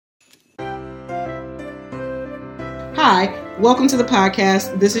Hi, welcome to the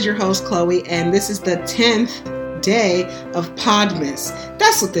podcast. This is your host, Chloe, and this is the 10th day of Podmas.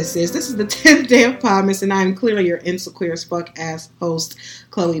 That's what this is. This is the 10th day of Podmas, and I'm clearly your insecure as fuck ass host,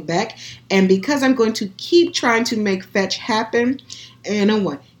 Chloe Beck. And because I'm going to keep trying to make fetch happen, and a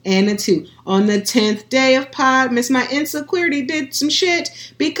one, and a two. On the 10th day of Podmas, my insecurity did some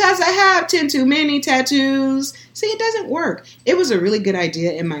shit because I have 10 too many tattoos. See, it doesn't work. It was a really good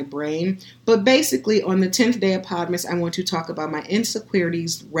idea in my brain. But basically, on the 10th day of Podmas, I want to talk about my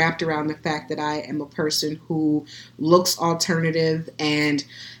insecurities wrapped around the fact that I am a person who looks alternative and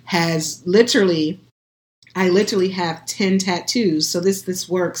has I literally have 10 tattoos. So this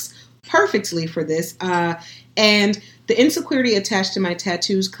works perfectly for this. And the insecurity attached to my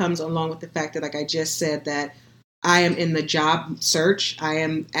tattoos comes along with the fact that, like I just said, that I am in the job search. I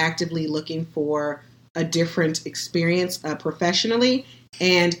am actively looking for a different experience professionally.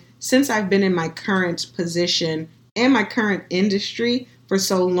 And since I've been in my current position and my current industry for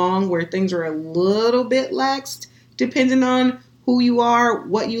so long, where things are a little bit laxed, depending on who you are,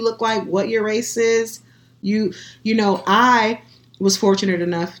 what you look like, what your race is, I was fortunate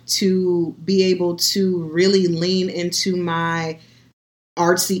enough to be able to really lean into my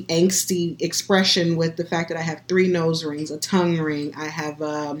artsy, angsty expression with the fact that I have 3 nose rings, a tongue ring. I have,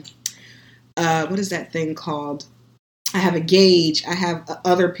 what is that thing called? I have a gauge. I have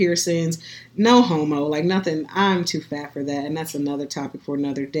other piercings. No homo, like nothing. I'm too fat for that. And that's another topic for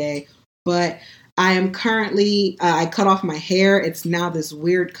another day. But I am currently, I cut off my hair. It's now this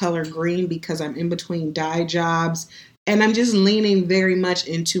weird color green because I'm in between dye jobs. And I'm just leaning very much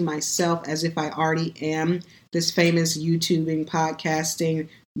into myself as if I already am this famous YouTubing, podcasting,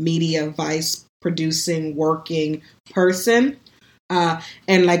 media, vice producing, working person.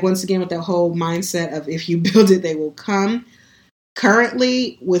 And like, once again, with that whole mindset of if you build it, they will come.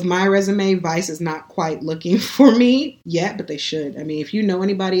 Currently, with my resume, Vice is not quite looking for me yet, but they should. I mean, if you know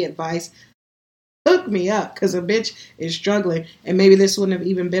anybody at Vice, hook me up, because a bitch is struggling. And maybe this wouldn't have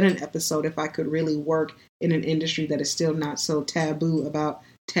even been an episode if I could really work in an industry that is still not so taboo about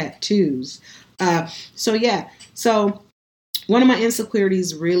tattoos. So one of my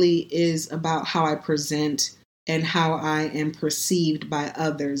insecurities really is about how I present and how I am perceived by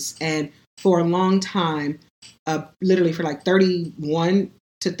others. And for a long time, literally for like 31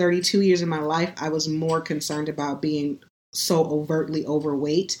 to 32 years of my life, I was more concerned about being so overtly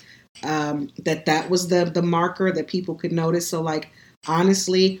overweight. That was the marker that people could notice. So, like,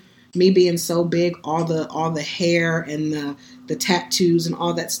 honestly, me being so big, all the hair and the tattoos and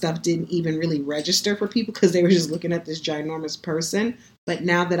all that stuff didn't even really register for people because they were just looking at this ginormous person. But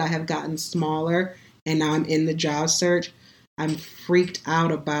now that I have gotten smaller and now I'm in the job search, I'm freaked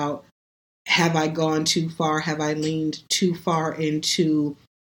out about, have I gone too far? Have I leaned too far into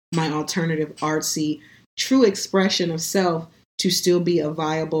my alternative, artsy, true expression of self to still be a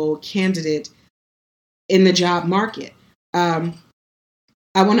viable candidate in the job market?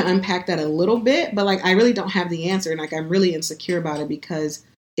 I want to unpack that a little bit, but like, I really don't have the answer. And like, I'm really insecure about it because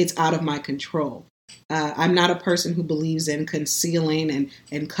it's out of my control. I'm not a person who believes in concealing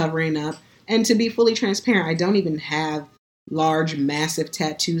and covering up. And to be fully transparent, I don't even have large, massive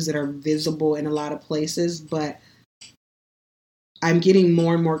tattoos that are visible in a lot of places, but I'm getting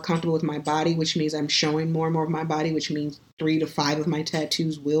more and more comfortable with my body, which means I'm showing more and more of my body, which means 3 to 5 of my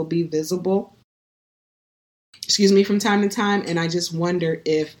tattoos will be visible, from time to time. And I just wonder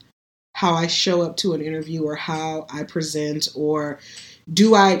if how I show up to an interview or how I present, or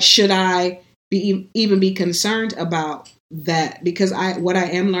should I even be concerned about that? Because what I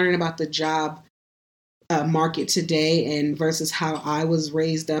am learning about the job market today and versus how I was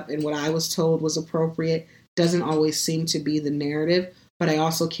raised up and what I was told was appropriate doesn't always seem to be the narrative. But I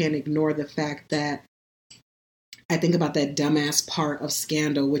also can't ignore the fact that I think about that dumbass part of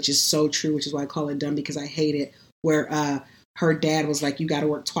Scandal, which is so true, which is why I call it dumb, because I hate it, where her dad was like, you got to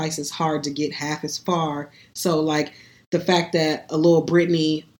work twice as hard to get half as far. So like, the fact that a little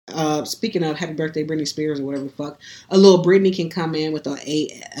Britney, speaking of happy birthday Britney Spears or whatever the fuck, a little Britney can come in with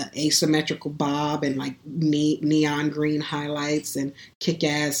a asymmetrical bob and like neon green highlights and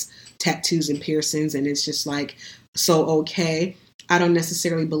kick-ass tattoos and piercings, and it's just like so okay. I don't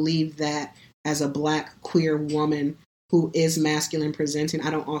necessarily believe that as a Black queer woman who is masculine presenting. I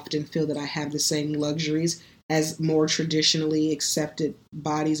don't often feel that I have the same luxuries as more traditionally accepted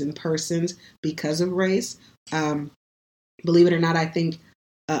bodies and persons because of race. Believe it or not, I think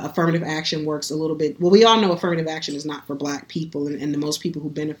affirmative action works a little bit. Well, we all know affirmative action is not for Black people, and the most people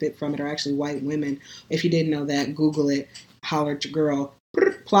who benefit from it are actually white women. If you didn't know that, Google it, holler at your girl,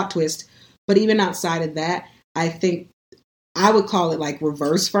 plot twist. But even outside of that, I think I would call it like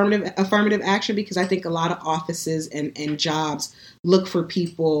reverse affirmative action, because I think a lot of offices and jobs look for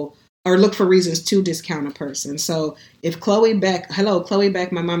people or look for reasons to discount a person. So if Chloe Beck,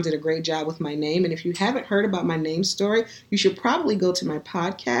 my mom did a great job with my name. And if you haven't heard about my name story, you should probably go to my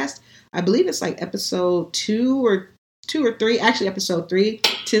podcast. I believe it's like episode two or three, actually episode 3,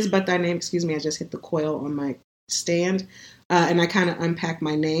 Tis But Thy Name. Excuse me, I just hit the coil on my stand. And I kind of unpack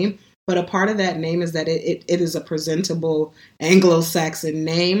my name. But a part of that name is that it is a presentable Anglo-Saxon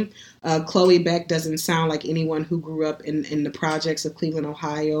name. Chloe Beck doesn't sound like anyone who grew up in the projects of Cleveland,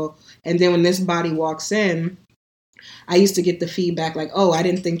 Ohio. And then when this body walks in, I used to get the feedback like, oh, I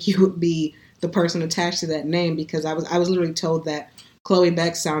didn't think you would be the person attached to that name, because I was literally told that Chloe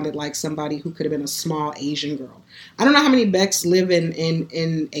Beck sounded like somebody who could have been a small Asian girl. I don't know how many Becks live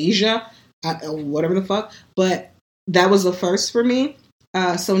in Asia, whatever the fuck, but that was the first for me.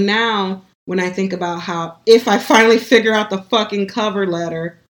 So now when I think about how, if I finally figure out the fucking cover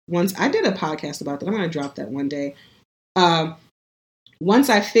letter, once I did a podcast about that, I'm going to drop that one day. Once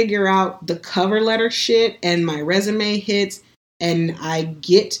I figure out the cover letter shit and my resume hits and I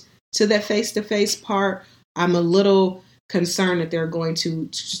get to that face-to-face part, I'm a little concerned that they're going to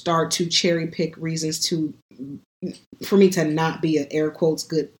start to cherry pick reasons for me to not be an air quotes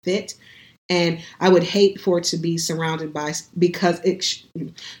good fit. And I would hate for it to be surrounded by, I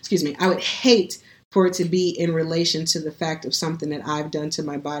would hate for it to be in relation to the fact of something that I've done to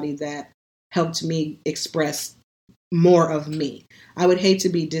my body that helped me express more of me. I would hate to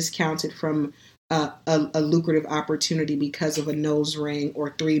be discounted from a lucrative opportunity because of a nose ring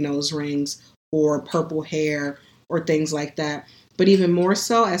or 3 nose rings or purple hair or things like that. But even more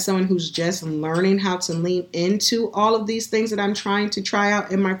so, as someone who's just learning how to lean into all of these things that I'm trying to try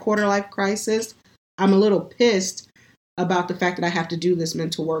out in my quarter life crisis, I'm a little pissed about the fact that I have to do this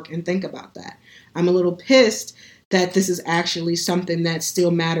mental work and think about that. I'm a little pissed that this is actually something that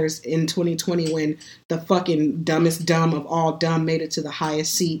still matters in 2020 when the fucking dumbest dumb of all dumb made it to the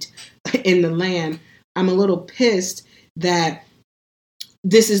highest seat in the land. I'm a little pissed that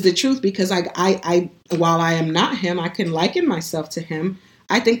this is the truth, because I while I am not him, I can liken myself to him.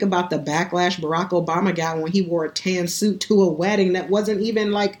 I think about the backlash Barack Obama got when he wore a tan suit to a wedding that wasn't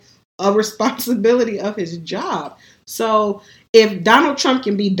even like a responsibility of his job. So if Donald Trump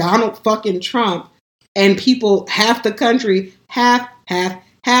can be Donald fucking Trump and people, half the country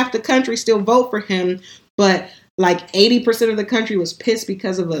still vote for him, but like 80% of the country was pissed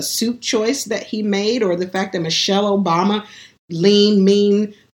because of a suit choice that he made, or the fact that Michelle Obama, lean,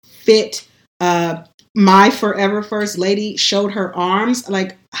 mean, fit, my forever first lady, showed her arms.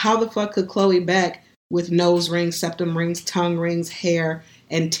 Like, how the fuck could Chloe Beck with nose rings, septum rings, tongue rings, hair,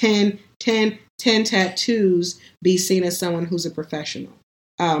 and 10 tattoos be seen as someone who's a professional?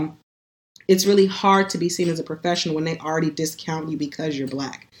 It's really hard to be seen as a professional when they already discount you because you're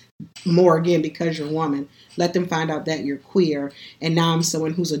black. More again, because you're a woman. Let them find out that you're queer. And now I'm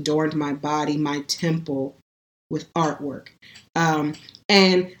someone who's adorned my body, my temple, with artwork.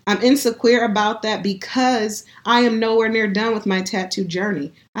 And I'm insecure about that because I am nowhere near done with my tattoo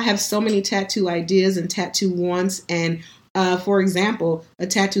journey. I have so many tattoo ideas and tattoo wants. And for example, a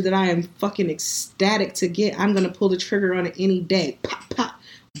tattoo that I am fucking ecstatic to get, I'm going to pull the trigger on it any day. Pop, pop,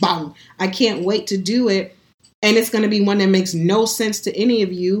 bang. I can't wait to do it. And it's going to be one that makes no sense to any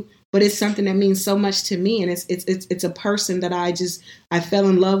of you, but it's something that means so much to me. And it's a person that I fell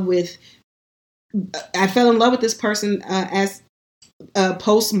in love with. I fell in love with this person as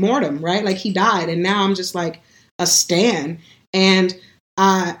post-mortem, right? Like, he died, and now I'm just like a stan. And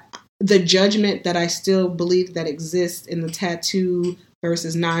the judgment that I still believe that exists in the tattoo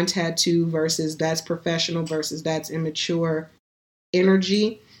versus non-tattoo versus that's professional versus that's immature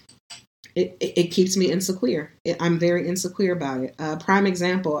energy, it keeps me insecure. I'm very insecure about it. Prime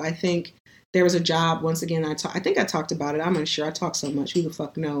example, I think there was a job, once again, I think I talked about it. I'm unsure. I talk so much. Who the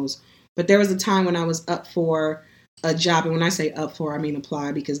fuck knows? But there was a time when I was up for a job. And when I say up for, I mean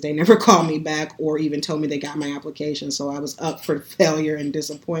apply, because they never called me back or even told me they got my application. So I was up for failure and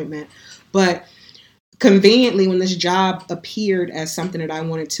disappointment. But conveniently, when this job appeared as something that I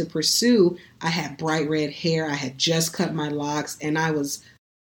wanted to pursue, I had bright red hair. I had just cut my locks and I was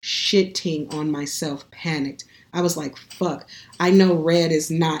shitting on myself, panicked. I was like, fuck, I know red is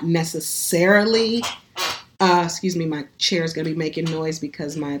not necessarily... excuse me, my chair is going to be making noise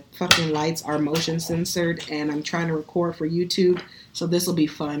because my fucking lights are motion censored and I'm trying to record for YouTube. So this will be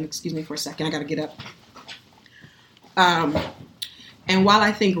fun. Excuse me for a second. I got to get up. And while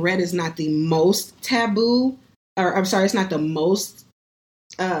I think red is not the most taboo, or I'm sorry, it's not the most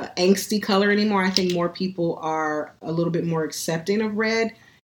angsty color anymore. I think more people are a little bit more accepting of red.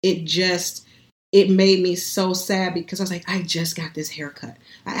 It just it made me so sad because I was like, I just got this haircut.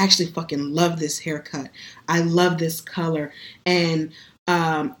 I actually fucking love this haircut. I love this color. And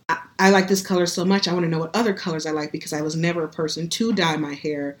I like this color so much. I want to know what other colors I like because I was never a person to dye my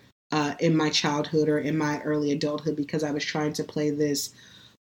hair in my childhood or in my early adulthood because I was trying to play this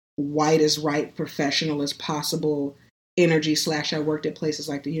white as right professional as possible energy / I worked at places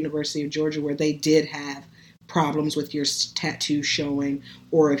like the University of Georgia where they did have problems with your tattoo showing,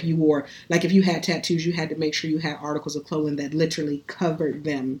 or if you had tattoos, you had to make sure you had articles of clothing that literally covered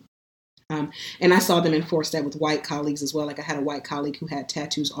them. And I saw them enforce that with white colleagues as well. Like I had a white colleague who had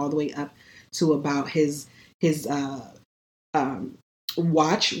tattoos all the way up to about his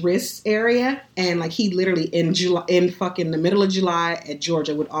watch wrist area, and like he literally in fucking the middle of July at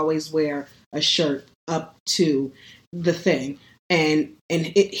Georgia would always wear a shirt up to the thing, and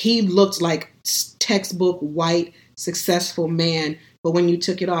he looked like textbook white successful man, but when you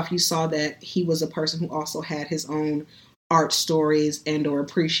took it off you saw that he was a person who also had his own art stories and or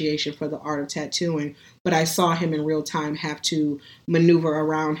appreciation for the art of tattooing. But I saw him in real time have to maneuver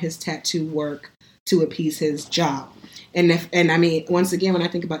around his tattoo work to appease his job. And I mean, once again, when I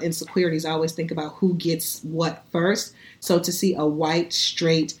think about insecurities, I always think about who gets what first. So to see a white,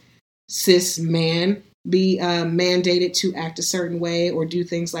 straight, cis man be mandated to act a certain way or do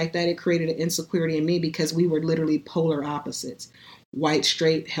things like that, it created an insecurity in me because we were literally polar opposites. White,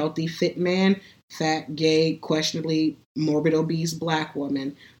 straight, healthy, fit man, fat, gay, questionably morbid, obese black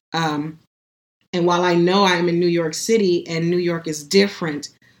woman. And while I know I'm in New York City and New York is different,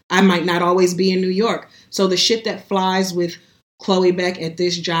 I might not always be in New York. So the shit that flies with Chloe Beck at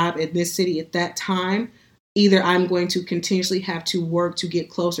this job, at this city, at that time, either I'm going to continuously have to work to get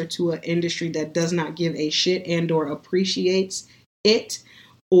closer to an industry that does not give a shit and or appreciates it,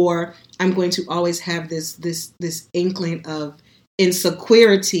 or I'm going to always have this inkling of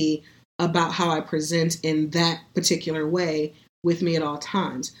insecurity about how I present in that particular way with me at all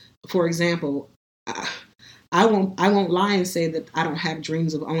times. For example, I won't lie and say that I don't have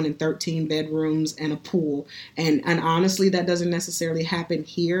dreams of owning 13 bedrooms and a pool. And honestly, that doesn't necessarily happen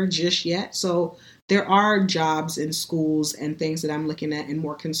here just yet. So there are jobs in schools and things that I'm looking at in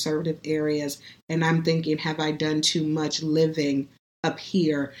more conservative areas. And I'm thinking, have I done too much living up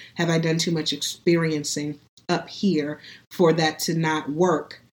here? Have I done too much experiencing up here for that to not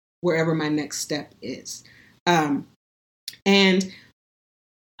work wherever my next step is? And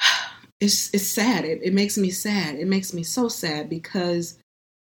it's sad. It makes me sad. It makes me so sad because,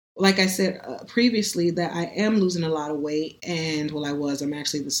 like I said previously, that I am losing a lot of weight. And, well, I'm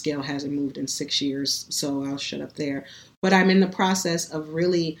actually, the scale hasn't moved in 6 years, so I'll shut up there. But I'm in the process of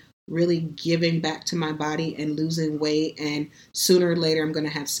really, really giving back to my body and losing weight. And sooner or later, I'm going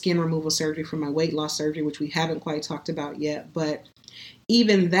to have skin removal surgery for my weight loss surgery, which we haven't quite talked about yet. But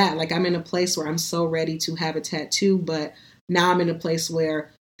even that, like, I'm in a place where I'm so ready to have a tattoo, but now I'm in a place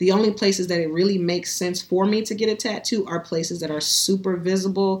where the only places that it really makes sense for me to get a tattoo are places that are super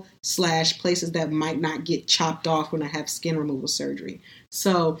visible / places that might not get chopped off when I have skin removal surgery.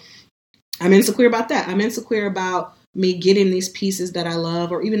 So I'm insecure about that. I'm insecure about me getting these pieces that I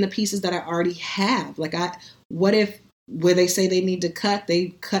love, or even the pieces that I already have. Like, what if where they say they need to cut, they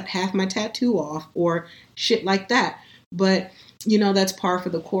cut half my tattoo off or shit like that. But, you know, that's par for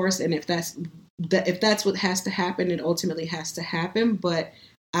the course. And if that's what has to happen, it ultimately has to happen. But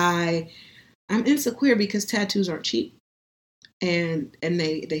I'm insecure because tattoos aren't cheap, and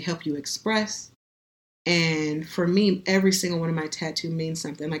they help you express. And for me, every single one of my tattoos means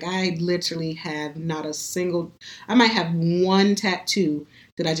something. Like, I literally have I might have one tattoo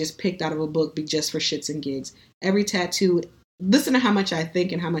that I just picked out of a book just for shits and gigs. Every tattoo, listen to how much I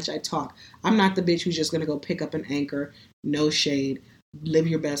think and how much I talk. I'm not the bitch who's just going to go pick up an anchor, no shade, live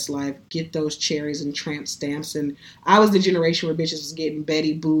your best life, get those cherries and tramp stamps. And I was the generation where bitches was getting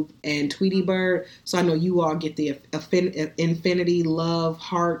Betty Boop and Tweety Bird. So I know you all get the infinity, love,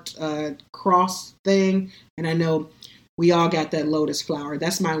 heart, cross thing. And I know we all got that lotus flower.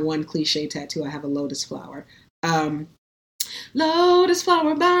 That's my one cliche tattoo. I have a lotus flower. Lotus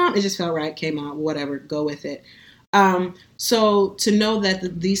flower bomb. It just felt right. Came out. Whatever. Go with it. So to know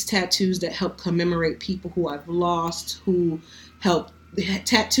that these tattoos that help commemorate people who I've lost, who help,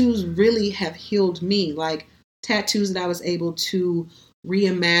 tattoos really have healed me. Like, tattoos that I was able to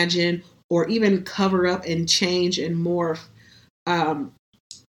reimagine or even cover up and change and morph.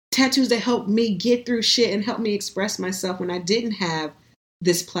 Tattoos that helped me get through shit and help me express myself when I didn't have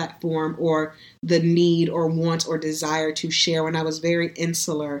this platform or the need or want or desire to share. When I was very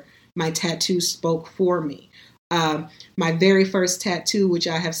insular, my tattoos spoke for me. My very first tattoo, which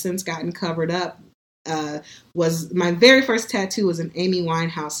I have since gotten covered up, was my very first tattoo was an Amy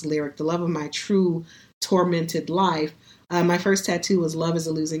Winehouse lyric, "The love of my true tormented life." My first tattoo was "Love is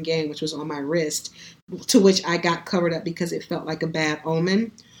a losing game," which was on my wrist, to which I got covered up because it felt like a bad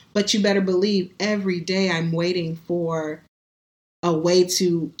omen. But you better believe every day I'm waiting for a way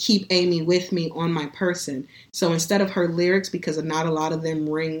to keep Amy with me on my person. So instead of her lyrics, because not a lot of them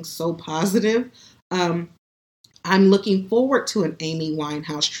ring so positive, I'm looking forward to an Amy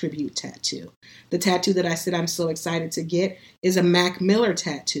Winehouse tribute tattoo. The tattoo that I said I'm so excited to get is a Mac Miller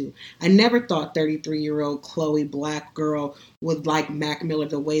tattoo. I never thought 33-year-old Chloe Black girl would like Mac Miller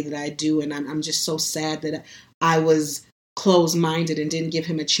the way that I do, and I'm just so sad that I was closed-minded and didn't give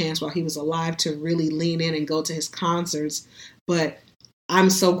him a chance while he was alive to really lean in and go to his concerts. But I'm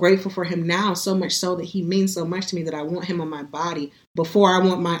so grateful for him now, so much so that he means so much to me that I want him on my body before I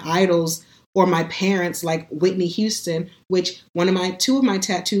want my idols or my parents, like Whitney Houston, which two of my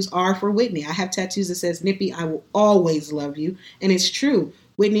tattoos are for Whitney. I have tattoos that says, "Nippy, I will always love you." And it's true.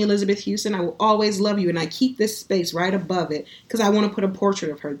 Whitney Elizabeth Houston, I will always love you. And I keep this space right above it because I want to put a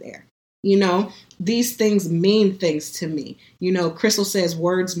portrait of her there. You know, these things mean things to me. You know, Crystal says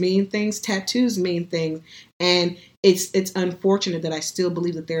words mean things, tattoos mean things. And it's unfortunate that I still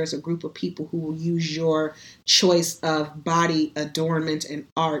believe that there is a group of people who will use your choice of body adornment and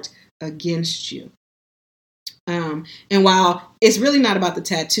art against you. And while it's really not about the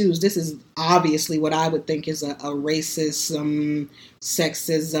tattoos, this is obviously what I would think is a racism,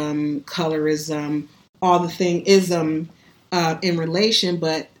 sexism, colorism, all the thing ism in relation,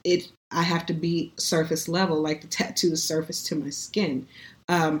 but I have to be surface level, like the tattoo is surface to my skin.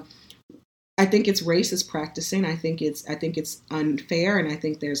 I think it's racist practicing. I think it's unfair, and I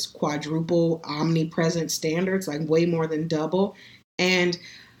think there's quadruple omnipresent standards, like way more than double. And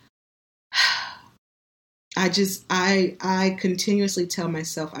I continuously tell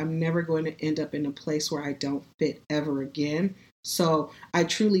myself I'm never going to end up in a place where I don't fit ever again. So I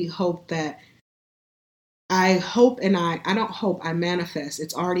truly hope that I manifest.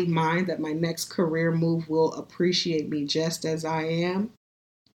 It's already mine that my next career move will appreciate me just as I am.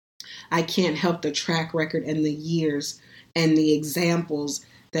 I can't help the track record and the years and the examples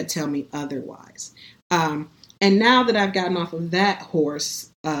that tell me otherwise. And now that I've gotten off of that horse,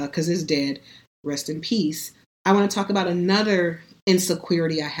 because it's dead, rest in peace, I want to talk about another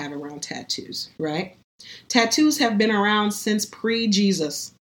insecurity I have around tattoos, right? Tattoos have been around since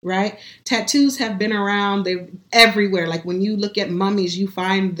pre-Jesus, right? Tattoos have been around, they're everywhere. Like when you look at mummies, you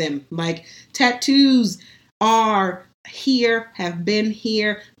find them. Like tattoos are here, have been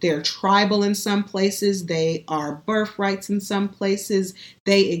here. They're tribal in some places. They are birthrights in some places.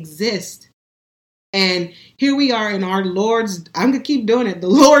 They exist. And here we are in our Lord's, I'm going to keep doing it, the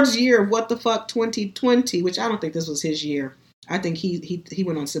Lord's year of what the fuck 2020, which I don't think this was his year. I think he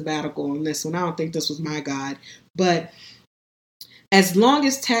went on sabbatical on this one. I don't think this was my God. But as long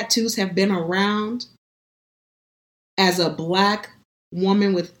as tattoos have been around, as a Black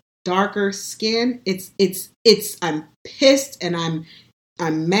woman with darker skin, I'm pissed and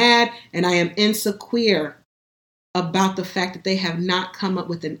I'm mad and I am insecure about the fact that they have not come up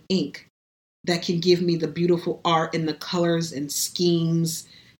with an ink that can give me the beautiful art and the colors and schemes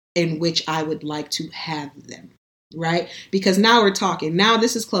in which I would like to have them, right? Because now we're talking. Now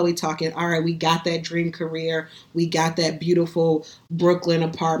this is Chloe talking. All right, we got that dream career. We got that beautiful Brooklyn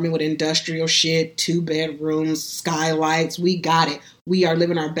apartment with industrial shit, 2 bedrooms, skylights. We got it. We are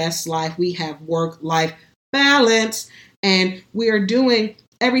living our best life. We have work-life balance, and we are doing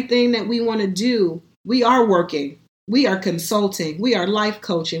everything that we want to do. We are working. We are consulting. We are life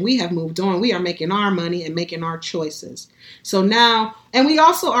coaching. We have moved on. We are making our money and making our choices. So now, and we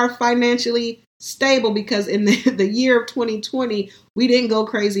also are financially stable because in the year of 2020, we didn't go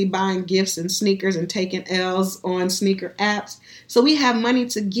crazy buying gifts and sneakers and taking L's on sneaker apps. So we have money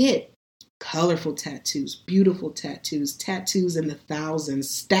to get colorful tattoos, beautiful tattoos, tattoos in the thousands,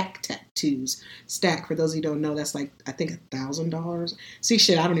 stack tattoos. Stack, for those of you who don't know, that's like, I think $1,000. See,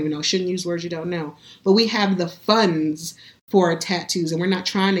 shit, I don't even know. Shouldn't use words you don't know. But we have the funds for tattoos, and we're not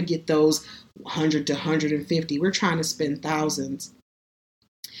trying to get those 100 to 150. We're trying to spend thousands.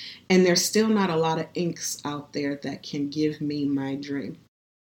 And there's still not a lot of inks out there that can give me my dream.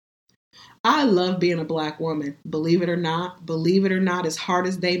 I love being a Black woman. Believe it or not, as hard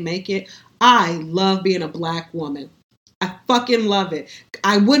as they make it, I love being a Black woman. I fucking love it.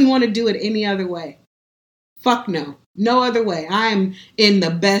 I wouldn't want to do it any other way. Fuck no. No other way. I'm in the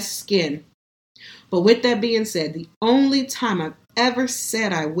best skin. But with that being said, the only time I've ever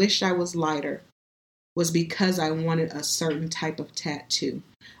said I wished I was lighter was because I wanted a certain type of tattoo.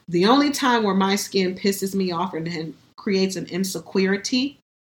 The only time where my skin pisses me off and creates an insecurity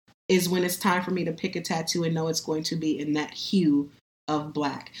is when it's time for me to pick a tattoo and know it's going to be in that hue of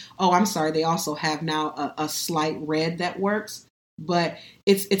black. Oh, I'm sorry. They also have now a slight red that works, but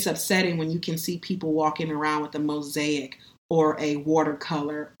it's upsetting when you can see people walking around with a mosaic or a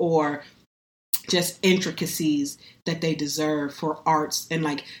watercolor or just intricacies that they deserve for arts and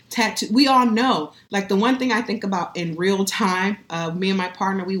like tattoo. We all know, like the one thing I think about in real time, me and my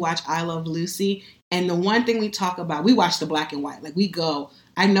partner, we watch I Love Lucy. And the one thing we talk about, we watch the black and white, like we go,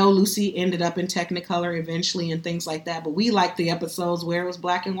 I know Lucy ended up in Technicolor eventually and things like that, but we like the episodes where it was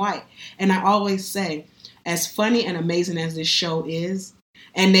black and white. And I always say, as funny and amazing as this show is,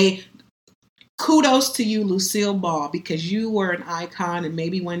 and kudos to you, Lucille Ball, because you were an icon, and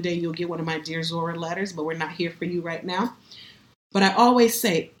maybe one day you'll get one of my Dear Zora letters, but we're not here for you right now. But I always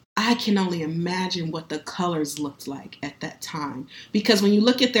say, I can only imagine what the colors looked like at that time. Because when you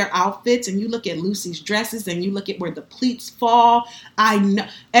look at their outfits and you look at Lucy's dresses and you look at where the pleats fall, I know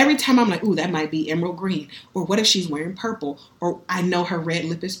every time I'm like, ooh, that might be emerald green. Or what if she's wearing purple? Or I know her red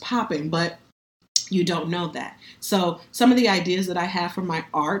lip is popping, but you don't know that. So some of the ideas that I have for my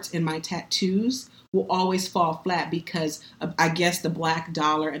art and my tattoos will always fall flat because I guess the black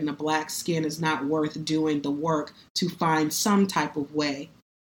dollar and the black skin is not worth doing the work to find some type of way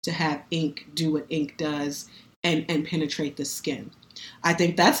to have ink do what ink does and penetrate the skin. I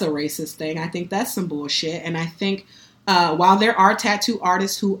think that's a racist thing. I think that's some bullshit. And I think while there are tattoo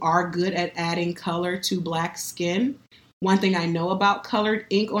artists who are good at adding color to black skin, one thing I know about colored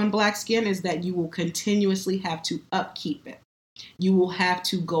ink on black skin is that you will continuously have to upkeep it. You will have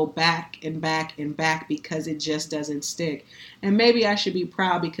to go back and back and back because it just doesn't stick. And maybe I should be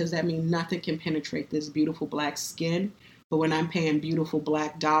proud because that means nothing can penetrate this beautiful black skin. But when I'm paying beautiful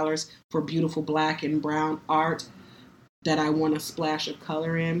black dollars for beautiful black and brown art that I want a splash of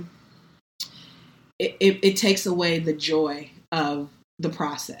color in, it takes away the joy of the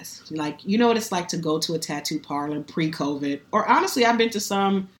process. Like, you know what it's like to go to a tattoo parlor pre-COVID, or honestly, I've been to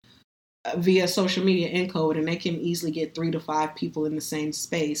some via social media in COVID, and they can easily get 3 to 5 people in the same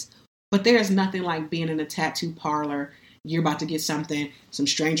space. But there is nothing like being in a tattoo parlor. You're about to get something, some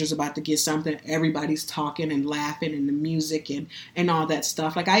strangers about to get something, everybody's talking and laughing and the music and all that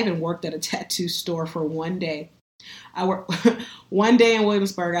stuff. Like I even worked at a tattoo store for one day. I worked one day in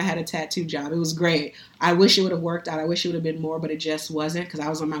Williamsburg. I had a tattoo job. It was great. I wish it would have worked out. I wish it would have been more, but it just wasn't because I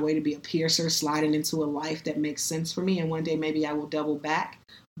was on my way to be a piercer, sliding into a life that makes sense for me. And one day maybe I will double back.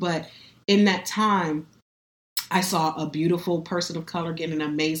 But in that time, I saw a beautiful person of color get an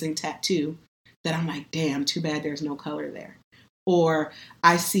amazing tattoo that I'm like, damn, too bad there's no color there. Or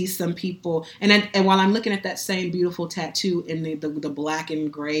I see some people, and while I'm looking at that same beautiful tattoo in the black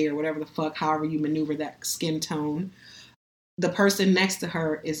and gray or whatever the fuck, however you maneuver that skin tone, the person next to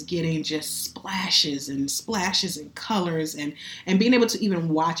her is getting just splashes and colors and being able to even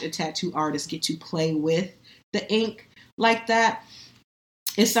watch a tattoo artist get to play with the ink like that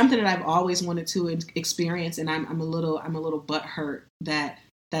is something that I've always wanted to experience, and I'm a little butthurt that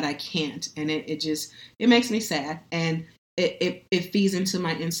I can't, and it makes me sad, and it feeds into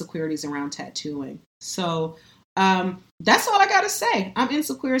my insecurities around tattooing. So that's all I gotta say. I'm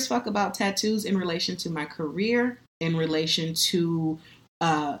insecure as fuck about tattoos in relation to my career, in relation to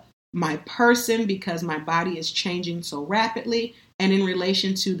my person, because my body is changing so rapidly, and in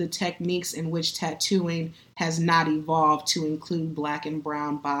relation to the techniques in which tattooing has not evolved to include black and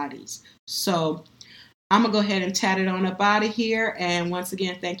brown bodies. So I'm going to go ahead and tat it on up out of here. And once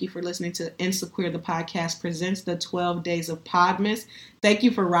again, thank you for listening to Insecure, the podcast presents the 12 Days of Podmas. Thank you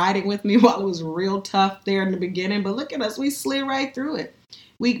for riding with me while it was real tough there in the beginning. But look at us. We slid right through it.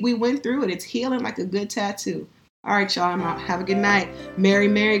 We went through it. It's healing like a good tattoo. All right, y'all. I'm out. Have a good night. Merry,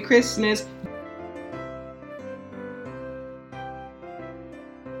 Merry Christmas.